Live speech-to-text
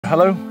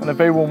hello and a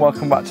very warm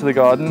welcome back to the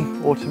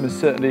garden. Autumn is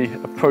certainly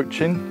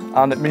approaching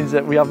and it means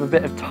that we have a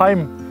bit of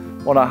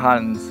time on our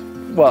hands,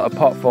 well,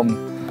 apart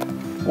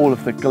from all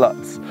of the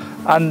gluts.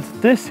 And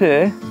this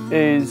here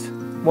is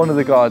one of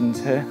the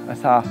gardens here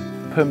at our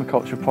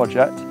permaculture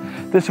project.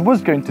 This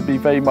was going to be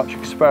very much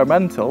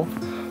experimental,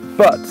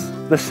 but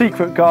the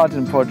secret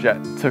garden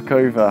project took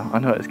over. I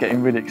know it's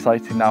getting really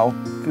exciting now.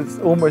 It's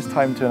almost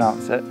time to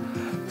announce it.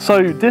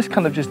 So this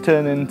kind of just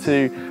turned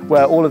into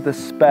where all of the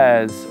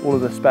spare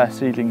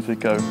seedlings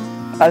would go.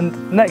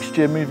 And next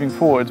year moving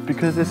forward,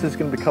 because this is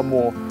going to become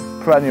more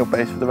perennial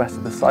based for the rest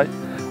of the site,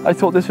 I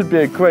thought this would be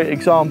a great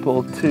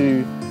example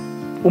to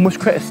almost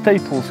create a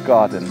staples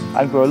garden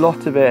and grow a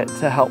lot of it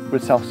to help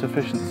with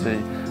self-sufficiency.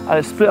 And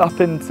it's split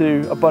up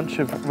into a bunch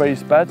of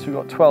raised beds. We've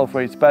got 12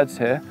 raised beds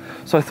here.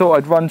 So I thought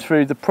I'd run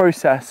through the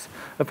process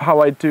of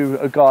how I do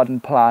a garden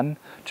plan,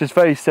 just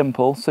very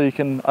simple so you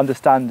can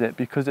understand it,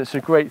 because it's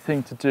a great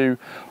thing to do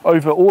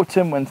over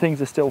autumn when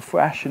things are still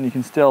fresh and you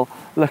can still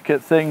look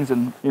at things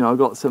and, you know, I've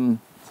got some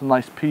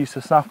nice peas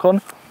to snack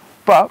on,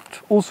 but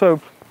also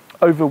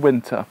over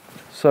winter.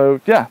 So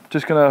yeah,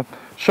 just gonna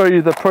show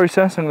you the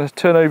process. I'm gonna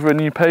turn over a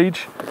new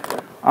page,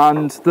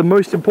 and the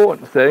most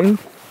important thing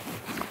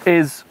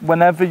is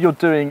whenever you're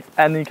doing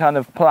any kind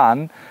of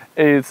plan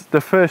is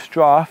the first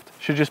draft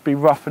should just be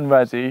rough and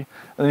ready, and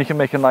then you can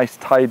make a nice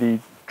tidy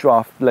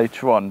draft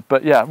later on.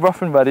 But yeah,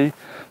 rough and ready,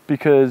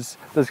 because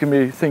there's going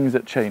to be things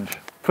that change.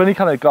 For any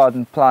kind of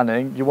garden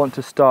planning, you want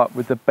to start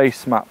with the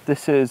base map.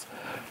 This is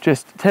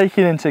just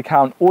taking into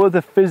account all of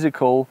the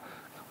physical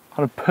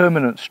kind of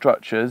permanent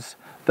structures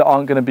that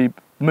aren't going to be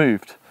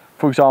moved.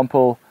 For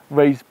example,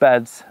 raised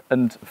beds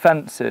and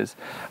fences.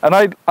 And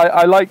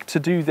I like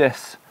to do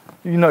this,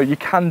 you know, you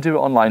can do it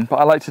online, but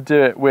I like to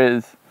do it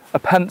with a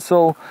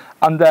pencil,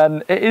 and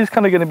then it is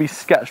kind of going to be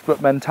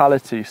sketchbook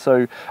mentality.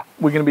 So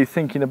we're going to be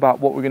thinking about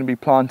what we're going to be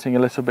planting a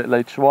little bit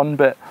later on,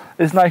 but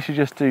it's nice to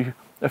just do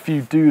a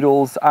few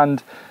doodles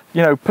and,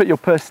 you know, put your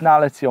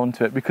personality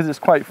onto it, because it's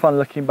quite fun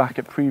looking back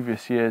at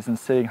previous years and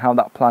seeing how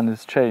that plan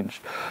has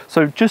changed.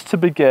 So just to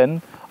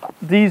begin,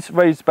 these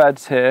raised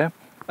beds here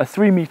are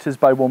 3 meters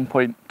by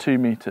 1.2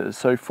 meters,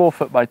 so 4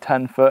 foot by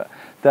 10 foot.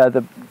 They're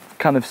the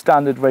kind of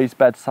standard raised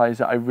bed size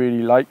that I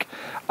really like.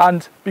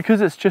 And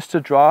because it's just a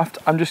draft,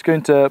 I'm just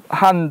going to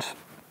hand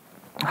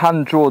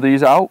draw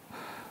these out,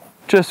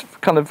 just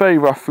kind of very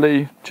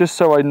roughly, just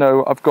so I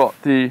know I've got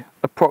the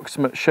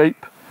approximate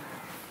shape.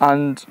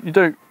 And you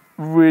don't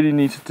really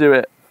need to do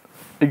it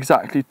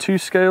exactly to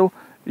scale.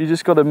 You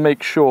just got to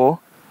make sure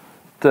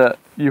that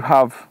you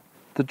have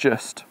the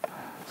gist.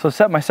 So I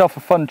set myself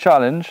a fun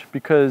challenge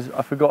because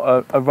I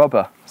forgot a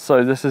rubber.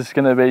 So this is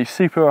going to be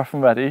super rough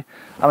and ready.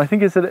 And I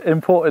think it's an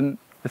important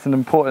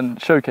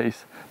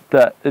showcase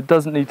that it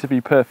doesn't need to be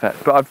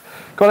perfect. But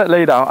I've got it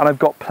laid out and I've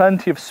got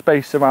plenty of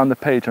space around the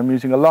page. I'm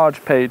using a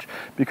large page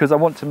because I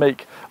want to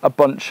make a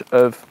bunch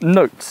of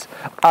notes.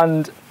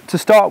 And to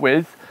start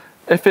with,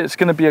 if it's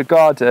going to be a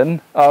garden,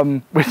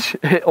 which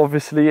it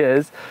obviously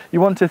is, you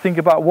want to think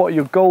about what are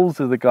your goals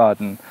of the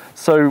garden.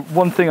 So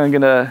one thing I'm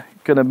going to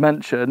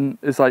mention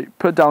is, like,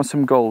 put down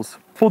some goals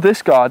for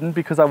this garden,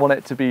 because I want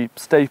it to be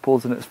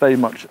staples and it's very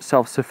much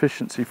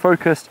self-sufficiency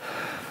focused.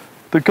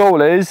 The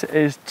goal is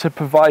to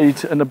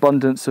provide an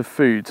abundance of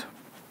food.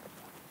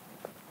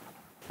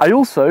 I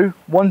also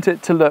want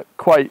it to look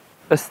quite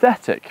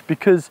aesthetic,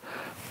 because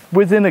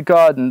within a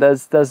garden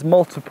there's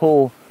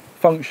multiple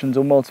functions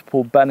or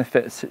multiple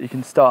benefits that you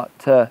can start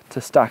to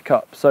stack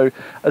up. So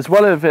as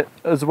well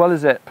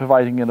as it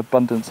providing an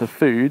abundance of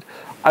food,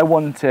 I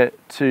want it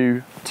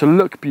to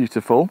look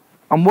beautiful.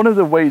 And one of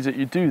the ways that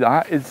you do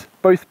that is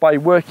both by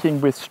working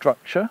with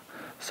structure,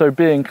 so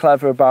being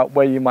clever about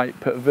where you might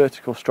put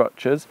vertical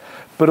structures,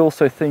 but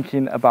also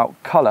thinking about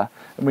colour.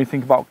 And when we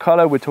think about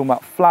colour, we're talking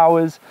about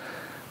flowers,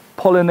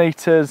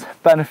 pollinators,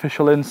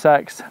 beneficial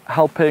insects,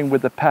 helping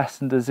with the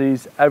pest and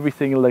disease.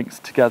 Everything links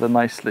together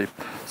nicely.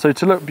 So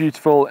to look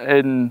beautiful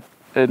in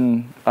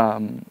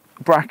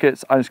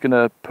brackets, I'm just going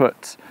to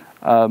put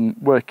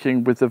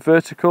working with the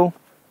vertical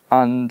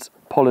and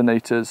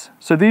pollinators.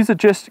 So these are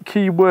just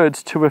key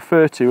words to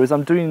refer to. As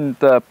I'm doing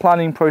the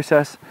planning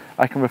process,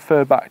 I can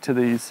refer back to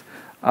these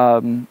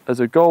as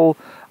a goal.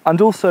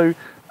 And also,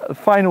 the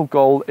final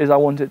goal is I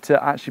want it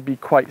to actually be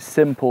quite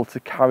simple to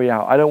carry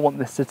out. I don't want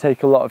this to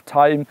take a lot of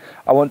time.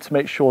 I want to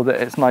make sure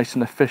that it's nice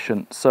and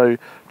efficient. So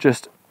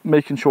just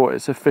making sure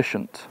it's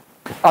efficient.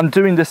 And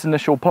doing this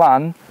initial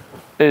plan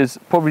is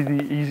probably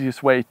the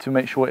easiest way to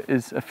make sure it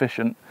is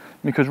efficient,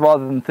 because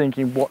rather than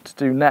thinking what to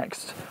do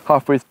next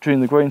halfway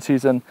during the growing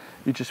season,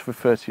 you just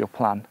refer to your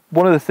plan.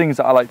 One of the things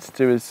that I like to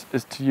do is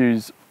to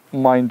use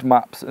mind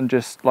maps and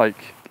just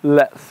like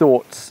let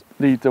thoughts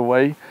lead the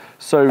way.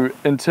 So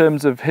in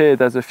terms of here,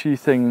 there's a few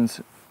things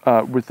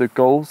with the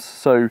goals.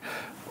 So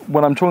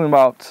when I'm talking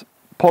about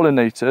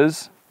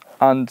pollinators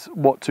and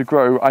what to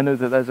grow, I know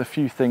that there's a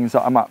few things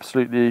that I'm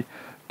absolutely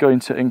going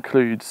to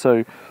include.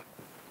 So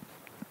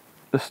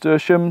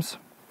nasturtiums,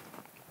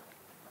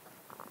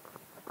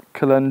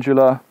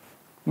 calendula,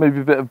 maybe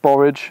a bit of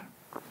borage.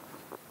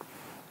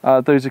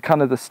 Those are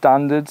kind of the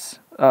standards.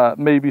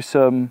 maybe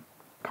some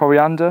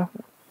coriander,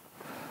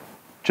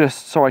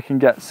 just so I can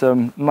get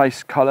some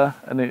nice colour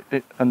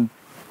and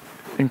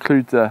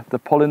include the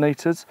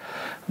pollinators.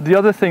 The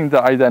other thing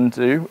that I then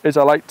do is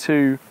I like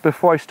to,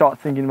 before I start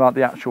thinking about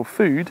the actual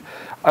food,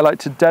 I like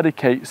to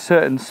dedicate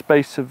certain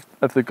space of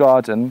the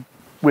garden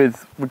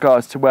with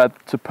regards to where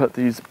to put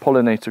these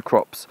pollinator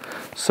crops.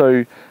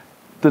 So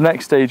the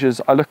next stage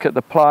is I look at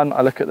the plan,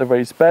 I look at the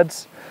raised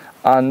beds,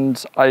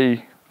 and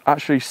I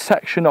actually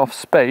section off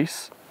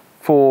space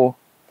for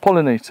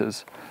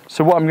pollinators.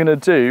 So what I'm going to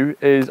do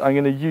is I'm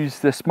going to use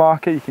this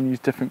marker. You can use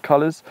different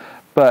colours,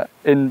 but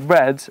in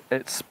red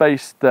it's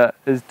space that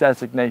is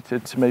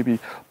designated to maybe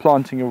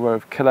planting a row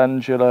of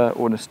calendula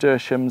or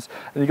nasturtiums,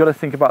 and you've got to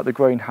think about the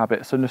growing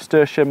habit. So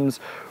nasturtiums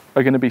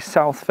are going to be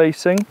south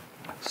facing,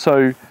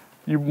 so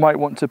you might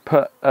want to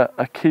put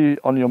a key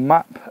on your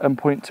map and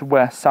point to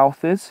where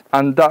south is,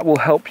 and that will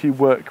help you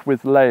work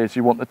with layers.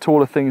 You want the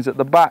taller things at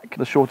the back,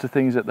 the shorter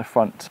things at the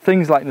front.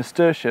 Things like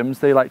nasturtiums,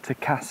 they like to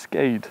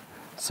cascade.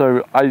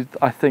 So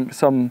I think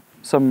some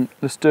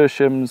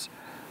nasturtiums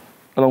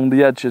along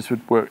the edges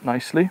would work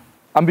nicely.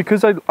 And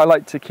because I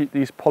like to keep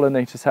these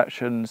pollinator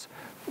sections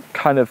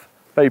kind of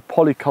very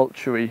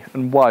polyculture-y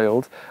and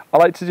wild, I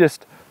like to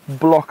just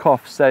block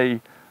off, say,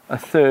 a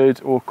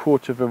third or a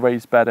quarter of a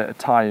raised bed at a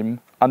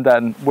time, and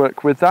then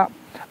work with that.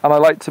 And I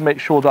like to make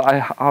sure that I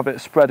have it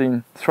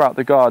spreading throughout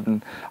the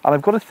garden. And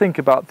I've got to think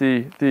about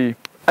the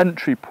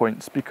entry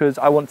points, because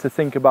I want to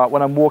think about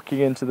when I'm walking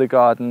into the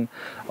garden,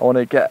 I want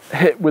to get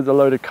hit with a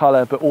load of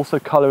colour, but also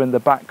colour in the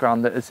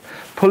background that is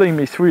pulling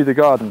me through the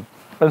garden.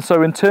 And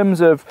so in terms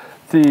of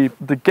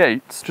the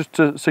gates, just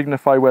to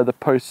signify where the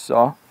posts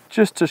are,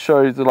 just to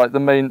show the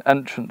main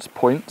entrance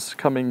points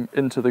coming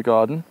into the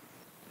garden,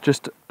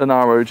 just an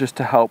arrow just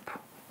to help,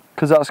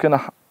 because that's going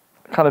to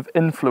kind of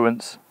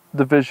influence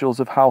the visuals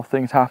of how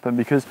things happen.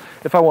 Because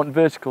if I want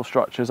vertical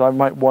structures, I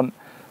might want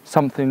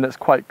something that's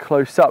quite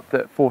close up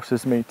that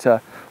forces me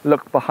to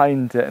look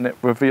behind it and it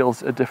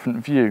reveals a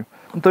different view.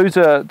 Those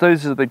are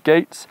the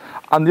gates.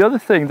 And the other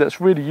thing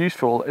that's really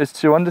useful is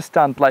to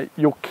understand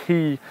your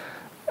key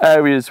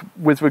areas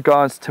with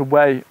regards to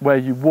where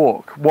you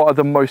walk. What are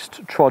the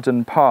most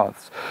trodden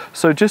paths?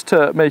 So just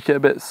to make it a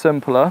bit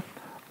simpler,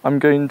 I'm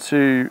going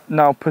to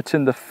now put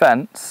in the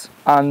fence,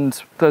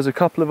 and there's a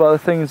couple of other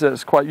things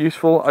that's quite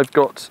useful. I've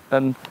got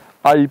an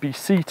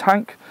IBC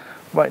tank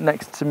right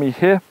next to me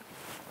here,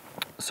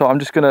 so I'm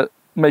just going to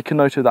make a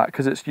note of that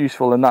because it's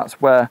useful, and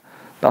that's where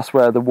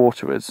the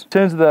water is. In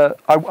terms of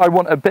I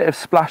want a bit of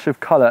splash of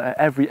colour at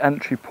every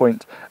entry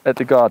point at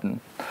the garden,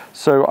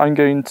 so I'm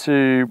going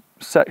to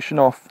section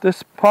off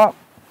this part.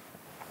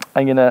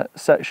 I'm going to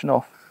section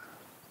off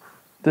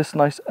this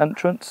nice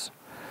entrance.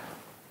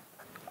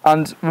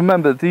 And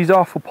remember, these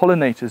are for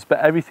pollinators, but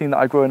everything that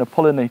I grow in a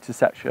pollinator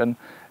section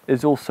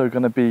is also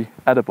going to be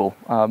edible.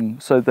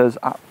 So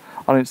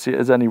I don't see it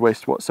as any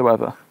waste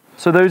whatsoever.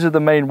 So those are the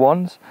main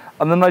ones.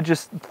 And then I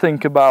just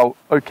think about,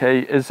 okay,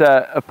 is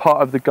there a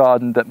part of the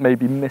garden that may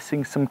be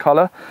missing some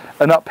colour?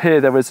 And up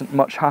here, there isn't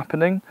much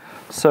happening.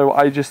 So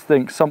I just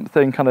think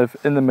something kind of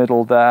in the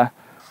middle there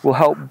will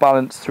help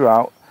balance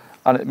throughout.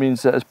 And it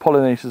means that as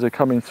pollinators are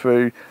coming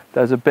through,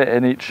 there's a bit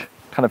in each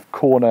kind of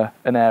corner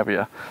and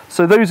area.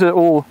 So those are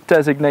all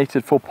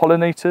designated for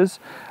pollinators.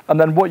 And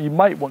then what you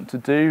might want to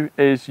do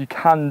is you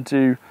can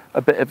do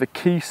a bit of a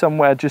key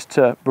somewhere just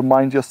to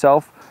remind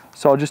yourself.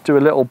 So I'll just do a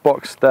little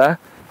box there,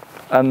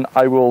 and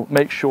I will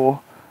make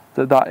sure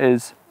that that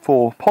is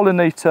for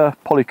pollinator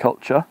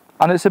polyculture.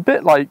 And it's a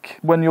bit like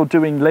when you're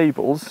doing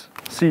labels,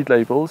 seed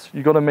labels,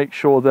 you've got to make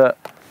sure that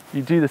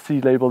you do the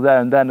seed label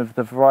there and then of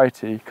the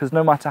variety, because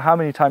no matter how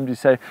many times you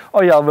say,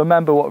 oh yeah, I'll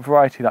remember what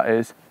variety that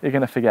is, you're going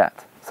to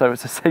forget. So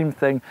it's the same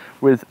thing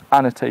with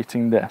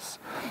annotating this.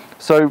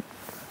 So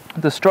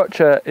the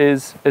structure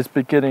is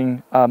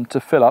beginning to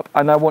fill up,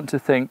 and I want to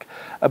think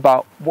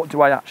about what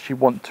do I actually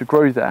want to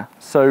grow there.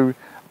 So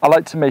I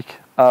like to make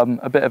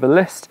a bit of a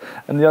list,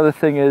 and the other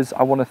thing is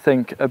I want to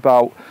think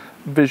about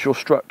visual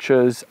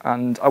structures,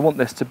 and I want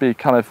this to be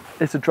kind of,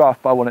 it's a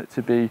draft, but I want it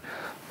to be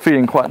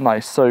feeling quite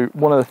nice. So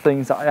one of the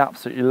things that I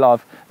absolutely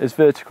love is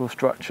vertical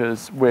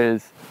structures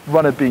with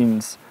runner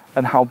beans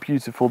and how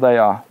beautiful they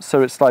are.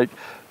 So it's like,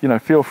 you know,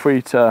 feel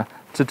free to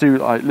do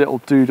like little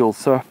doodles.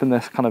 So up in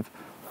this kind of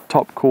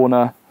top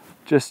corner,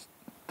 just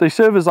they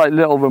serve as like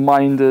little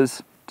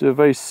reminders. Do a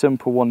very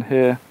simple one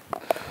here.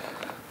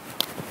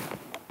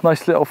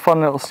 Nice little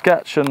fun little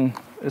sketch, and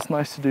it's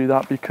nice to do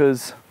that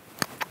because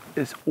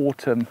it's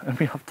autumn and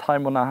we have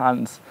time on our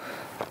hands.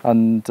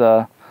 And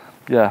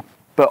yeah,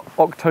 but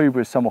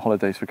October is summer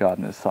holidays for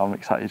gardeners, so I'm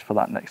excited for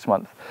that next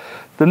month.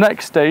 The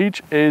next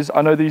stage is,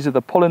 I know these are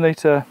the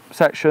pollinator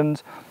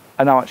sections,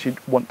 I now actually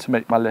want to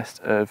make my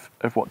list of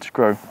what to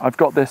grow. I've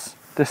got this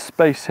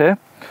space here,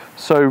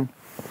 so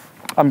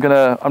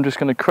I'm just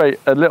gonna create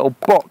a little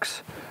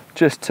box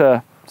just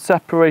to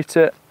separate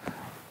it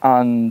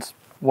and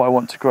what I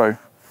want to grow.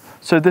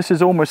 So this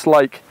is almost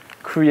like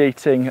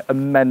creating a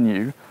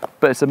menu,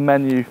 but it's a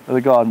menu of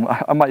the garden.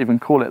 I might even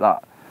call it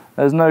that.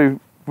 There's no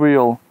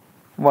real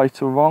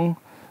right or wrong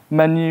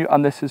menu,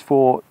 and this is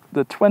for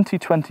the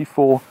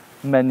 2024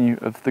 menu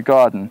of the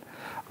garden.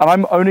 And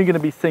I'm only going to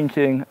be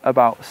thinking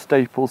about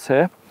staples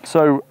here.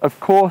 So of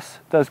course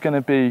there's going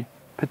to be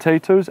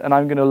potatoes, and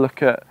I'm going to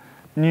look at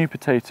new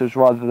potatoes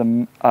rather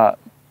than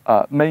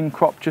main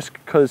crop, just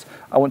because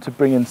I want to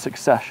bring in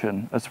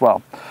succession as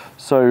well.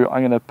 So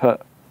I'm going to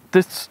put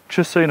this,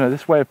 just so you know,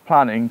 this way of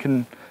planning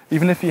can,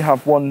 even if you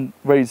have one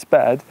raised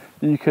bed,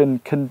 you can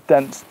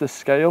condense the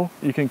scale.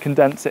 You can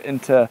condense it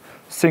into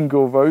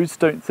single rows.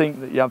 Don't think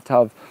that you have to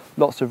have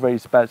lots of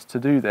raised beds to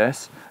do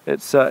this.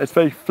 It's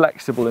very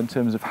flexible in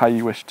terms of how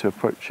you wish to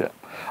approach it.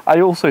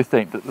 I also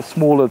think that the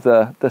smaller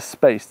the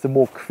space, the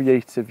more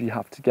creative you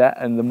have to get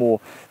and the more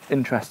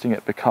interesting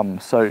it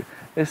becomes. So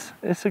it's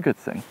a good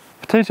thing.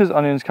 Potatoes,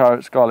 onions,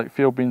 carrots, garlic,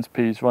 field beans,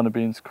 peas, runner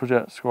beans,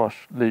 courgette,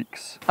 squash,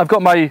 leeks. I've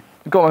got my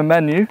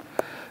menu.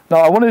 Now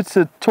I wanted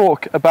to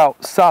talk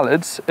about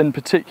salads in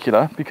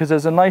particular because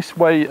there's a nice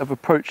way of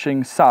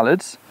approaching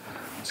salads.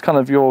 It's kind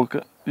of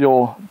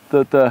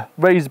the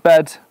raised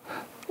bed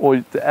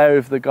or the area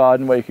of the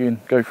garden where you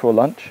can go for a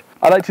lunch.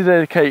 I like to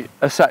dedicate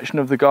a section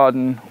of the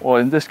garden, or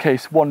in this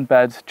case one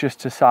bed, just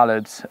to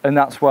salads, and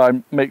that's where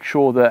I make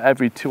sure that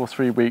every 2 or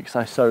 3 weeks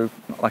I sow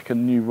like a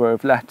new row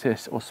of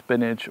lettuce or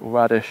spinach or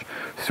radish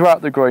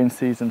throughout the growing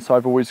season, so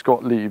I've always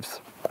got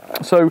leaves.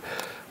 So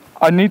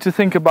I need to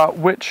think about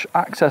which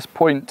access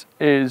point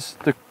is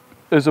the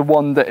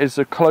one that is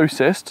the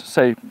closest,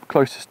 say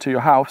closest to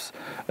your house,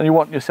 and you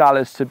want your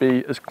salads to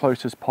be as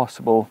close as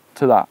possible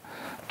to that,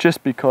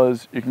 just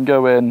because you can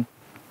go in.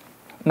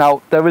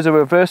 Now there is a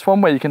reverse one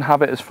where you can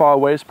have it as far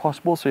away as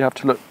possible, so you have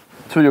to look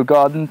through your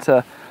garden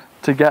to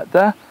get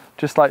there,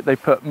 just like they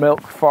put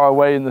milk far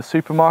away in the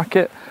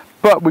supermarket.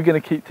 But we're going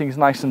to keep things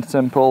nice and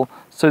simple.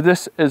 So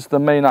this is the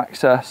main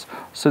access.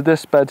 So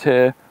this bed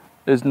here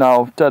is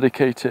now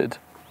dedicated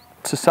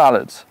to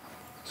salads.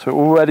 So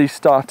we're already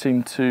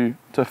starting to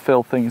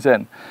fill things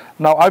in.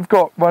 Now I've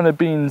got runner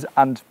beans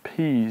and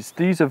peas.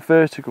 These are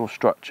vertical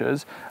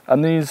structures,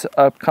 and these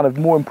are kind of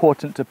more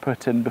important to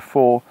put in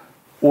before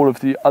all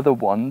of the other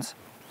ones,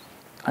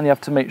 and you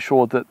have to make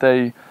sure that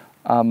they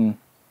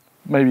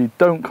maybe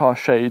don't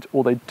cast shade,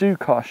 or they do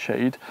cast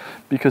shade,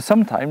 because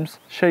sometimes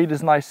shade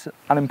is nice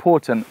and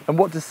important. And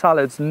what do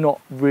salads not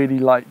really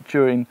like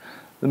during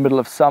the middle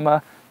of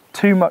summer?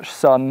 Too much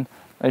sun,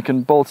 they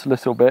can bolt a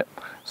little bit.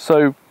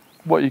 So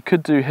what you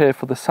could do here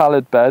for the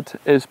salad bed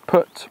is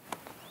put,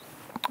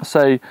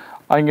 say,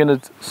 I'm going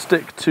to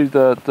stick to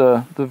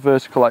the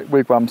vertical like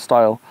wigwam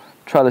style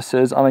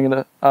trellises, and I'm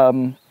going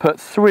to put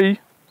 3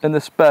 in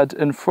this bed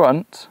in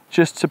front,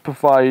 just to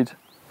provide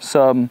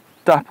some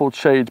dappled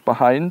shade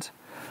behind.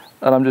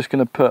 And I'm just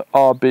going to put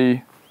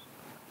RB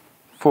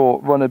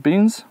for runner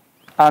beans,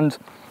 and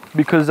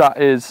because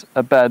that is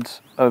a bed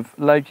of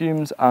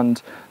legumes,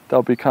 and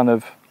they'll be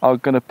I'm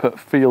going to put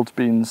field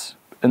beans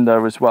in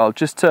there as well,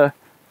 just to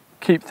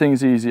keep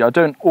things easy. I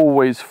don't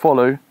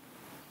follow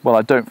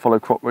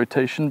crop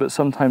rotation, but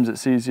sometimes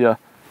it's easier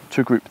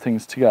to group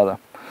things together.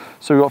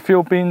 So we've got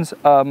field beans.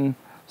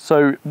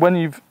 So when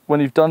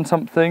you've done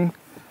something,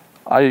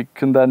 I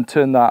can then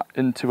turn that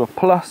into a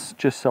plus,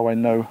 just so I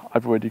know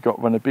I've already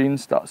got runner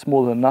beans. That's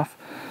more than enough.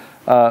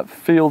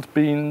 Field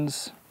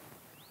beans,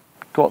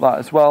 got that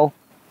as well.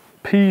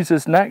 Peas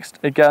is next.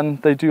 Again,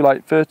 they do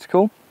like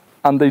vertical,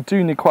 and they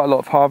do need quite a lot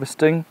of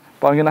harvesting,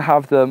 but I'm going to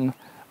have them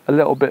a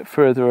little bit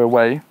further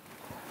away.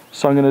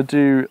 So I'm going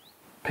to do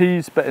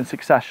peas, but in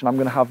succession. I'm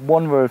going to have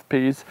 1 row of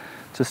peas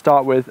to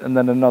start with, and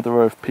then another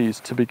row of peas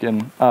to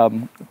begin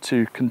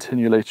to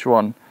continue later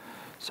on.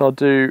 So I'll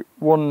do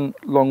 1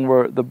 long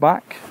row at the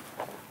back,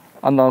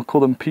 and I'll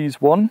call them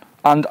peas 1.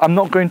 And I'm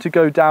not going to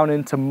go down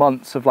into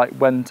months of like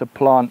when to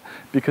plant,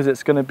 because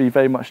it's going to be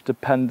very much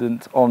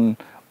dependent on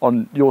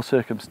your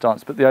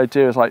circumstance. But the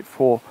idea is, like,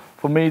 for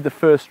me, the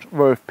first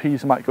row of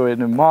peas might go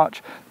in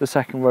March, the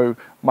second row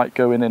might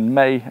go in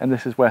May, and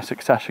this is where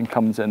succession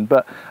comes in.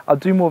 But I'll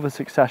do more of a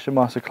succession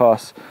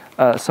masterclass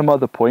some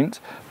other point,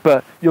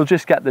 but you'll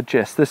just get the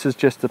gist. This is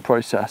just the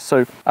process.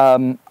 So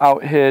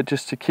out here,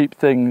 just to keep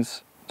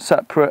things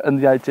separate,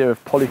 and the idea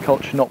of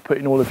polyculture, not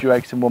putting all of your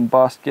eggs in one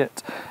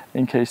basket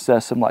in case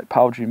there's some like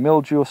powdery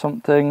mildew or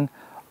something,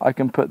 I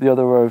can put the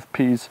other row of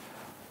peas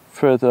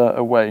further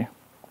away.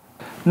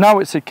 Now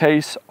it's a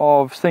case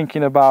of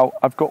thinking about,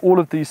 I've got all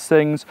of these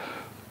things,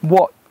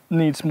 what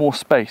needs more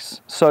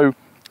space? So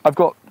I've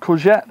got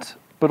courgette,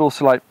 but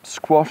also like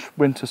squash,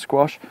 winter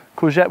squash.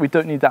 Courgette, we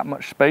don't need that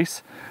much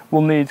space.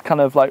 We'll need kind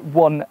of like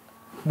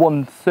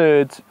one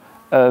third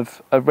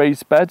of a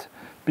raised bed,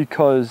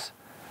 because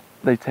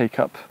they take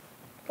up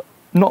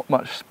not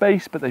much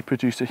space, but they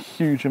produce a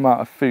huge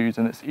amount of food,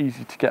 and it's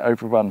easy to get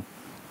overrun.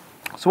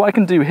 So what I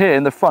can do here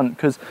in the front,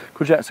 because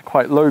courgettes are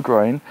quite low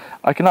growing,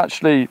 I can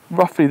actually,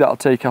 roughly that'll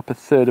take up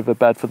 1/3 of a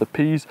bed for the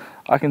peas.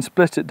 I can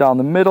split it down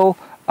the middle,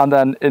 and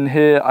then in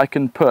here I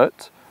can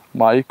put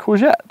my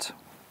courgette,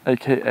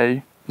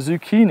 aka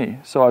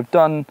zucchini. So I've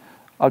done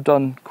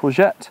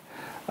courgette.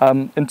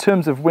 In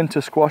terms of winter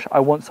squash, I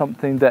want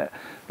something that,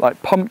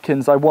 like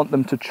pumpkins, I want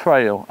them to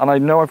trail. And I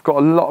know I've got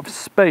a lot of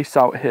space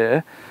out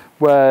here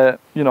where,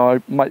 you know,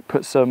 I might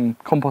put some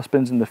compost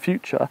bins in the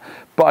future,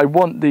 but I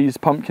want these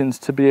pumpkins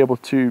to be able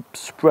to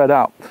spread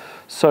out.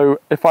 So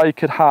if I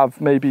could have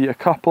maybe a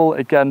couple,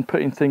 again,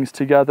 putting things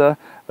together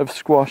of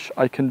squash,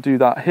 I can do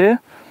that here.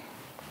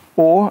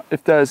 Or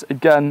if there's,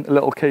 again, a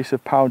little case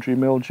of powdery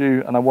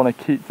mildew and I want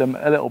to keep them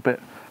a little bit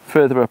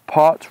further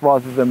apart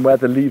rather than where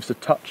the leaves are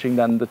touching,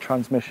 then the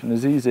transmission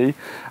is easy,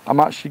 I'm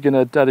actually going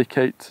to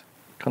dedicate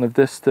kind of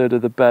this third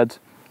of the bed,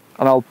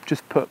 and I'll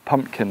just put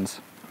pumpkins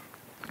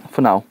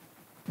for now.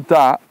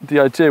 The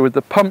idea with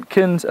the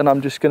pumpkins, and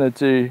I'm just going to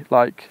do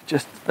like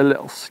just a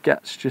little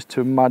sketch just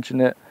to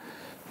imagine it,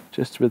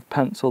 just with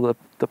pencil,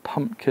 the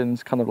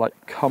pumpkins kind of like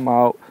come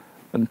out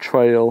and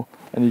trail,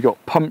 and you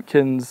got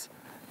pumpkins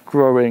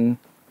growing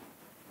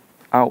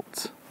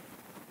out,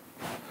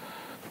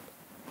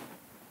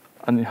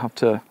 and you have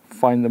to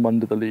find them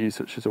under the leaves,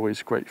 which is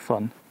always great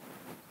fun.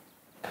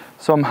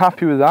 So I'm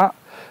happy with that.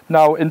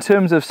 Now, in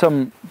terms of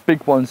some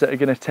big ones that are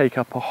going to take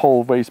up a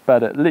whole raised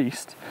bed at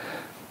least,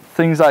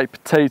 things like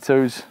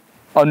potatoes,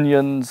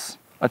 onions,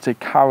 I'd say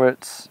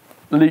carrots,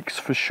 leeks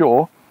for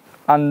sure,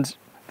 and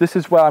this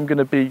is where I'm going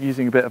to be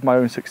using a bit of my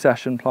own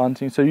succession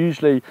planting. So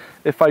usually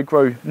if I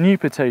grow new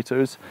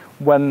potatoes,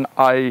 when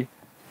I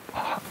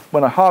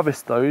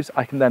harvest those,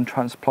 I can then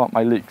transplant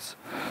my leeks.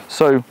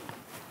 So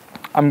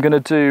I'm going to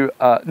do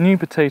new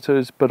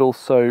potatoes, but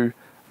also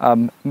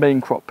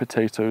main crop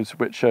potatoes,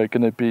 which are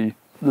going to be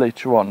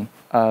later on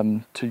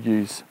to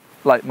use,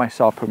 like my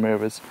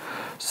sarpomeras.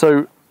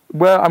 So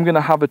where I'm going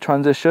to have a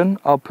transition,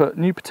 I'll put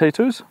new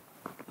potatoes,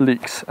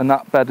 leeks, and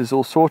that bed is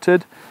all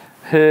sorted.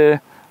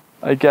 Here,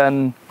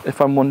 again,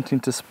 if I'm wanting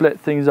to split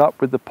things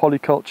up with the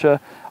polyculture,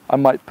 I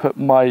might put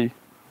my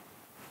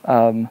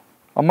main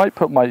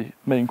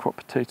crop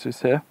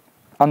potatoes here.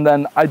 And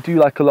then I do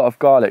like a lot of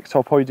garlic, so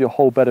I'll probably do a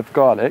whole bed of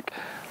garlic.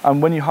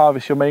 And when you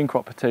harvest your main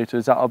crop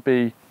potatoes, that'll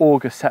be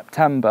August,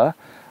 September.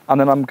 And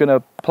then I'm going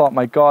to plant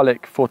my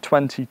garlic for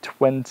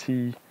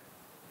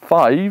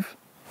 2025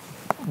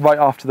 right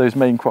after those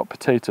main crop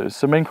potatoes.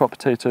 So main crop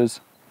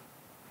potatoes,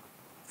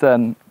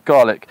 then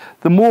garlic.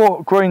 The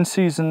more growing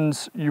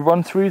seasons you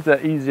run through,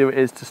 the easier it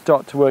is to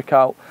start to work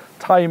out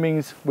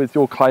timings with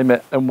your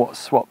climate and what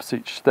swaps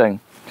each thing.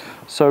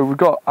 So we've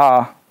got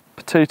our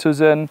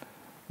potatoes in,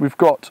 we've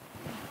got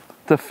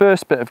the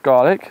first bit of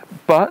garlic,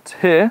 but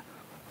here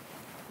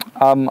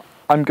I'm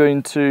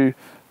going to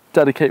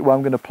dedicate where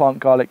I'm going to plant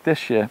garlic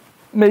this year.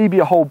 Maybe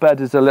a whole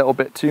bed is a little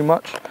bit too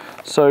much,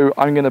 so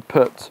I'm going to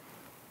put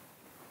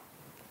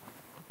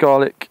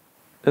garlic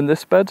in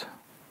this bed.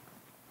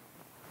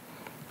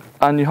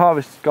 And you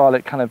harvest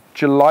garlic kind of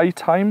July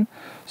time,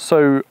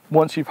 so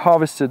once you've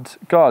harvested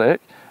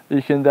garlic,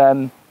 you can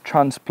then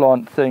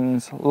transplant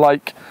things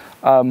like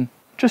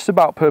just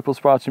about purple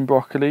sprouting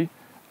broccoli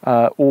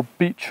or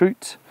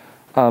beetroot,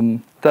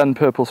 then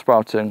purple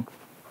sprouting,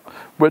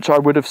 which I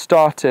would have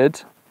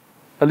started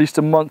at least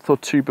a month or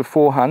two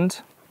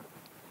beforehand,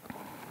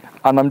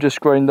 and I'm just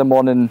growing them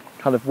on in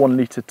kind of 1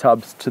 litre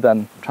tubs to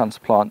then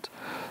transplant.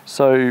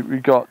 So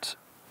we've got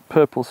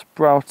purple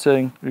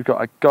sprouting, we've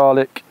got a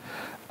garlic.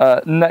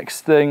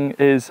 Next thing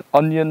is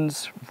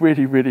onions,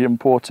 really, really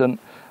important.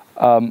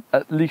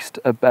 At least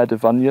a bed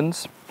of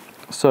onions.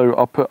 So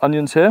I'll put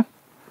onions here,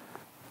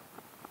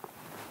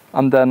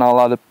 and then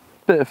I'll add a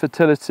bit of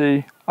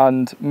fertility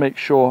and make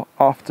sure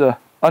after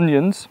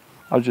onions,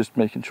 I was just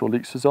making sure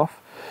leeks was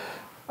off,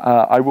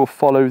 I will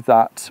follow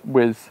that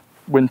with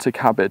winter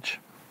cabbage,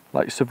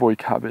 like Savoy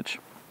cabbage.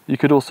 You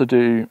could also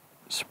do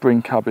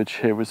spring cabbage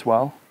here as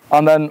well.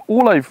 And then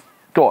all I've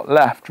got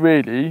left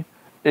really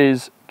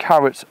is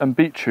carrots and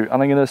beetroot,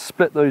 and I'm going to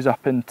split those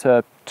up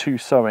into 2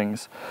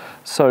 sowings,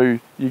 so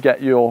you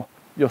get your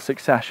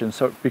succession.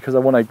 So because I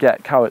want to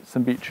get carrots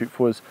and beetroot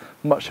for as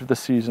much of the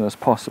season as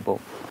possible.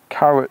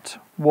 Carrot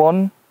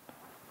 1,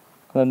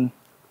 then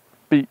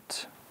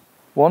beet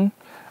 1,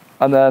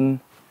 and then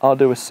I'll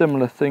do a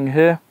similar thing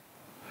here.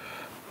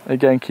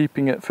 Again,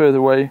 keeping it further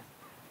away.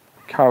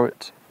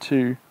 Carrot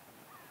 2,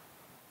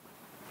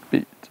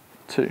 beet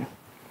 2.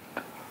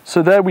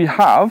 So there we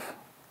have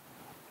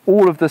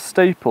all of the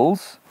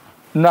staples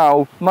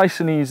now nice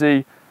and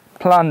easy,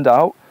 planned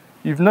out.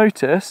 You've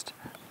noticed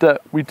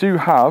that we do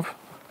have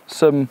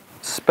some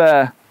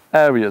spare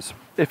areas.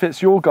 If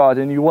it's your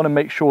garden, you want to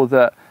make sure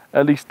that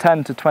at least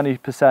 10 to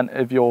 20%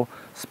 of your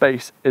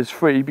space is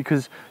free,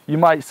 because you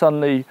might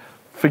suddenly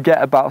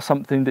forget about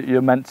something that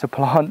you're meant to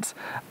plant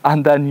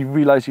and then you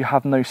realize you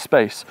have no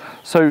space.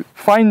 So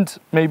find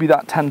maybe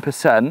that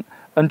 10%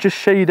 and just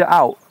shade it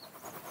out,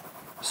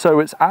 so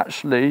it's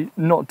actually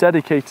not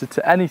dedicated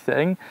to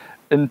anything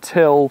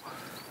until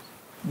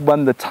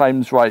when the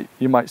time's right.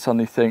 You might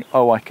suddenly think,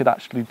 oh, I could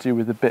actually do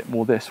with a bit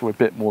more this or a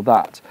bit more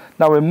that.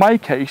 Now in my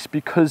case,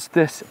 because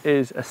this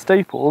is a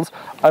staples,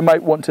 I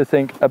might want to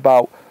think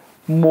about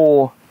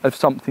more of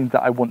something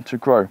that I want to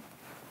grow.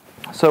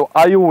 So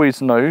I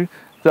always know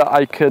that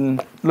I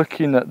can,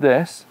 looking at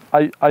this,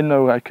 I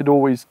know I could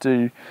always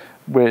do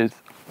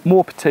with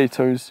more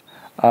potatoes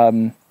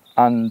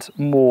and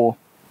more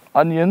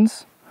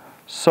onions.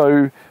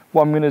 So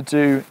what I'm going to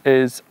do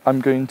is I'm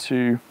going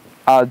to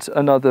add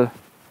another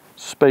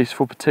space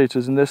for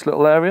potatoes in this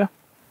little area.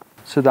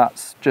 So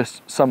that's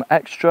just some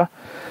extra.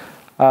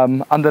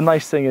 And the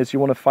nice thing is you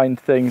want to find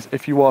things,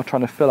 if you are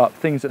trying to fill up,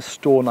 things that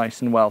store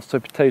nice and well. So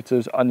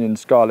potatoes,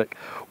 onions, garlic,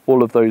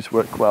 all of those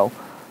work well.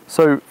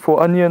 So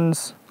for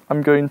onions,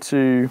 I'm going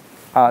to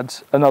add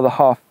another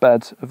half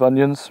bed of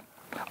onions.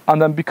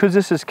 And then because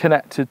this is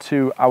connected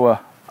to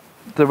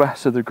the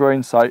rest of the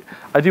growing site,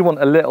 I do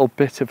want a little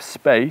bit of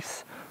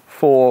space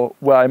for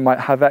where I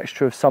might have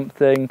extra of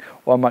something,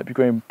 or I might be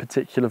growing a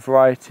particular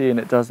variety and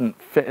it doesn't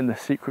fit in the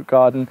secret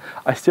garden.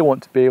 I still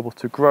want to be able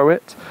to grow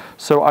it.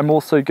 So I'm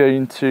also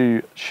going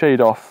to shade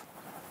off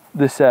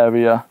this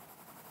area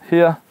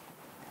here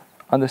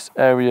and this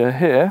area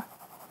here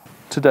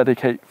to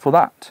dedicate for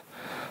that.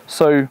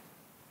 So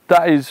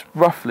that is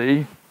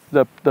roughly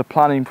the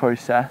planning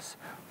process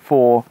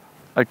for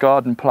a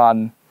garden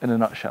plan in a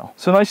nutshell.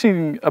 So the nice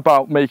thing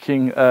about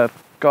making a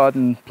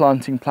garden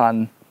planting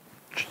plan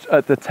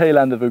at the tail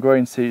end of a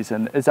growing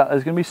season is that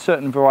there's going to be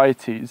certain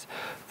varieties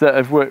that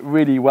have worked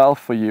really well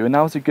for you, and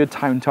now's a good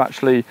time to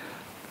actually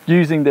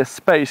using this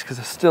space because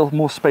there's still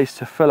more space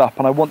to fill up,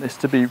 and I want this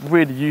to be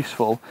really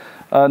useful.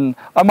 And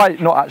I might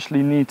not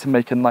actually need to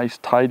make a nice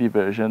tidy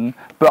version,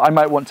 but I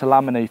might want to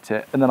laminate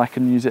it and then I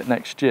can use it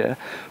next year.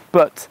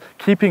 But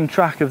keeping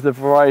track of the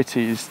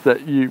varieties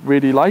that you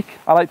really like,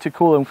 I like to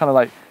call them kind of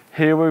like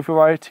hero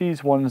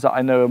varieties, ones that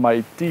I know are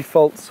my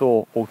defaults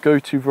or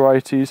go-to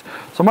varieties.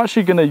 So I'm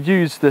actually going to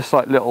use this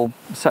like little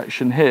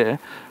section here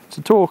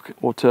to talk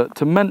or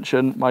to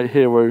mention my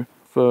hero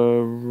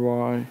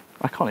variety.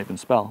 I can't even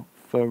spell.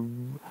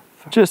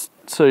 Just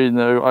so you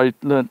know, I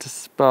learnt to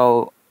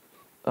spell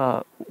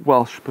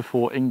Welsh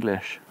before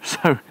English,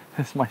 so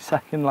it's my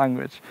second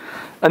language.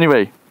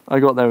 Anyway, I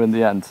got there in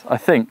the end, I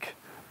think,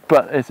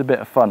 but it's a bit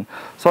of fun.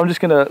 So I'm just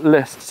going to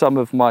list some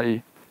of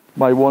my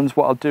ones.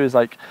 What I'll do is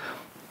like,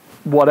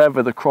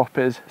 whatever the crop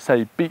is,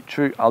 say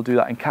beetroot, I'll do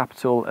that in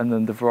capital and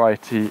then the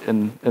variety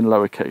in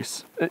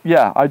lowercase.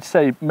 Yeah, I'd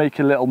say make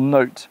a little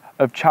note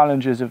of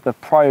challenges of the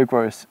prior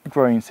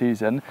growing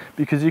season,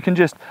 because you can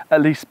just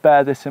at least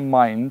bear this in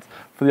mind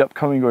for the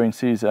upcoming growing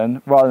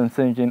season rather than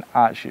thinking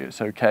actually it's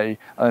okay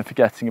and then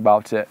forgetting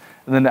about it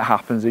and then it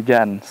happens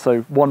again.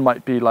 So one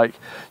might be like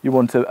you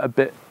want a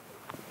bit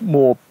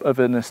more of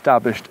an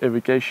established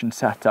irrigation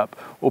setup,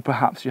 or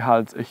perhaps you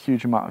had a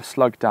huge amount of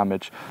slug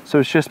damage. So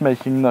it's just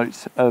making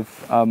notes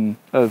of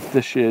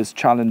this year's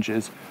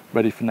challenges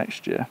ready for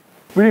next year.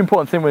 Really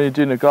important thing when you're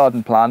doing a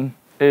garden plan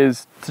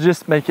is to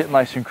just make it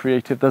nice and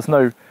creative. There's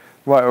no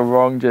right or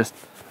wrong, just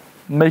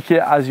make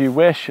it as you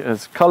wish,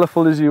 as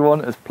colourful as you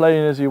want, as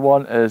plain as you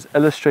want, as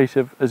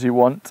illustrative as you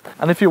want.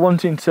 And if you're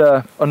wanting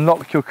to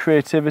unlock your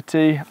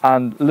creativity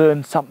and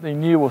learn something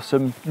new or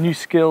some new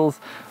skills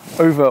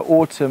over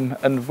autumn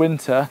and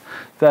winter,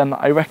 then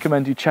I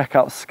recommend you check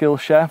out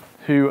Skillshare,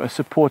 who are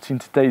supporting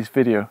today's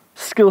video.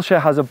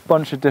 Skillshare has a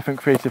bunch of different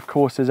creative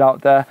courses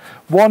out there.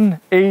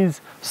 One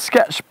is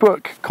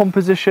sketchbook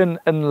composition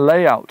and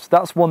layout.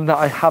 That's one that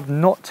I have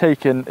not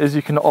taken, as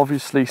you can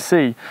obviously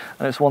see,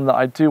 and it's one that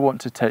I do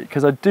want to take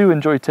because I do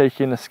enjoy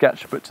taking a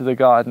sketchbook to the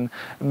garden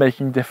and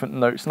making different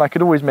notes, and I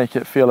could always make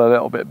it feel a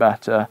little bit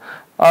better.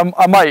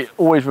 I might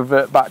always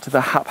revert back to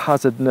the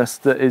haphazardness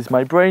that is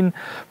my brain,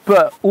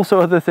 but also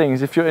other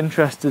things. If you're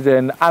interested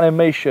in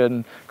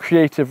animation,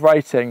 creative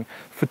writing,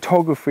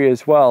 photography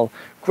as well,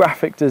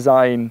 graphic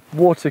design,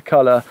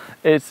 watercolor,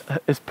 it's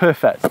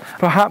perfect.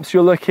 Perhaps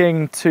you're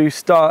looking to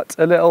start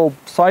a little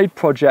side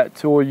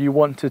project, or you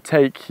want to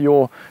take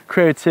your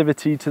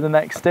creativity to the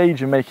next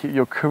stage and make it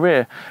your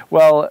career.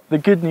 Well, the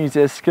good news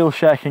is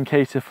Skillshare can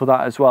cater for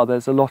that as well.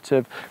 There's a lot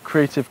of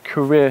creative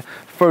career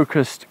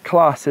focused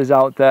classes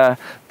out there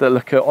that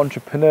look at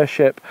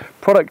entrepreneurship,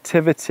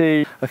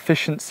 productivity,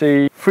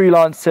 efficiency,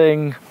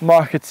 freelancing,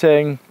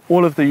 marketing,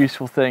 all of the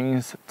useful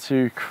things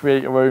to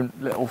create your own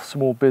little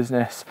small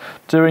business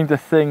doing the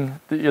thing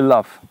that you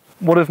love.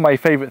 One of my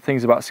favorite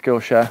things about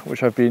Skillshare,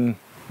 which I've been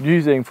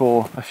using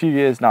for a few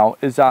years now,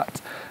 is that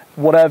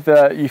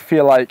whatever you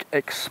feel like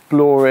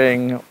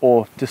exploring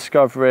or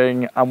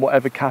discovering, and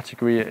whatever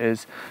category it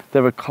is,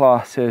 there are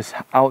classes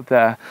out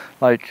there.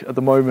 Like at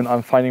the moment,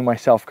 I'm finding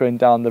myself going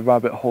down the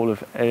rabbit hole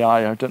of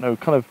AI. I don't know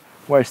kind of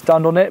where I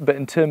stand on it, but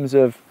in terms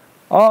of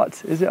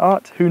art, is it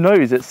art? Who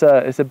knows? It's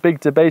a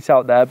big debate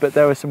out there, but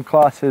there are some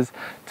classes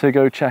to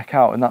go check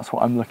out, and that's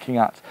what I'm looking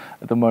at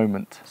the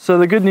moment. So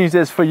the good news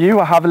is for you,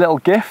 I have a little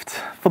gift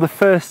for the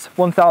first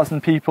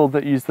 1,000 people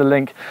that use the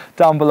link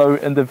down below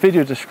in the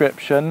video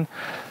description.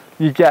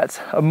 You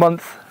get a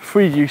month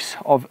free use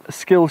of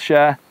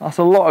Skillshare. That's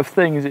a lot of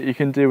things that you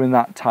can do in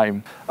that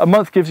time. A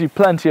month gives you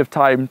plenty of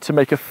time to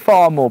make a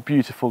far more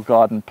beautiful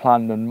garden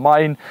plan than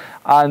mine.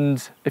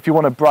 And if you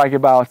want to brag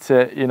about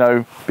it, you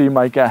know, be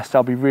my guest.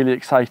 I'll be really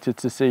excited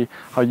to see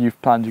how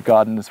you've planned your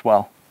garden as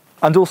well.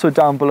 And also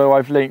down below,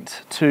 I've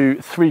linked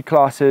to 3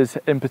 classes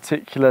in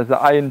particular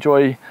that I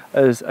enjoy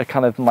as a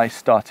kind of nice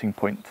starting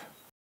point.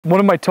 One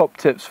of my top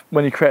tips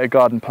when you create a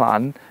garden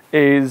plan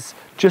is,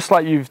 just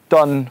like you've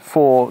done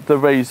for the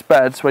raised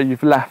beds where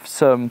you've left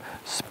some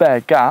spare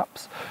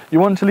gaps,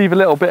 you want to leave a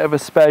little bit of a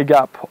spare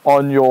gap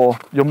on your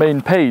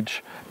main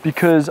page,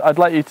 because I'd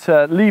like you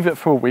to leave it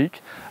for a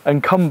week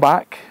and come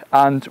back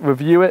and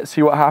review it,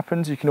 see what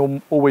happens. You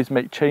can always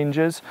make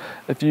changes.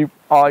 If you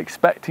are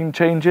expecting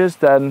changes,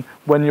 then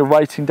when you're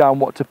writing down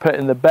what to put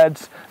in the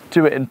beds,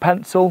 do it in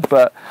pencil,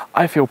 but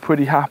I feel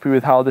pretty happy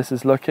with how this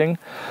is looking.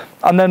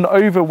 And then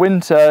over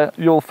winter,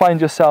 you'll find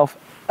yourself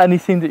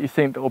anything that you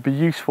think that will be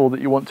useful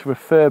that you want to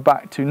refer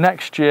back to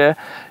next year,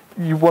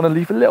 you want to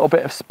leave a little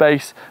bit of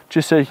space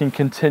just so you can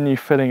continue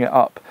filling it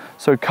up.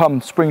 So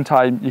come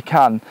springtime, you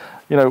can.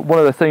 You know, one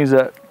of the things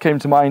that came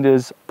to mind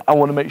is I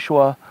want to make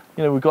sure,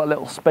 you know, we've got a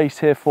little space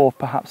here for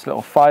perhaps a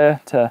little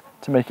fire to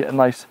make it a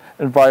nice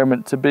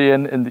environment to be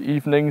in the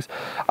evenings.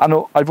 And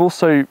I've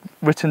also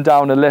written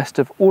down a list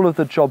of all of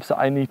the jobs that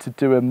I need to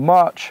do in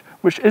March,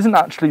 which isn't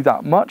actually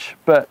that much,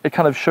 but it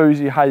kind of shows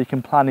you how you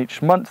can plan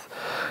each month.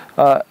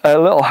 A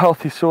little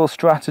healthy soil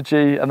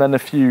strategy, and then a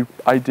few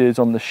ideas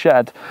on the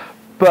shed.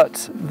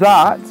 But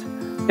that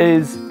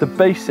is the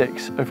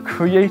basics of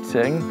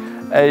creating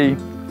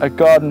a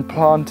garden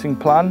planting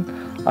plan.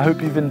 I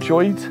hope you've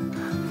enjoyed.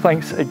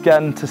 Thanks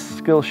again to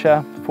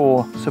Skillshare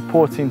for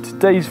supporting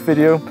today's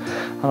video,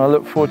 and I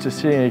look forward to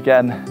seeing you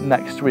again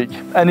next week.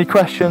 Any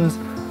questions,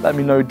 let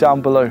me know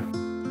down below.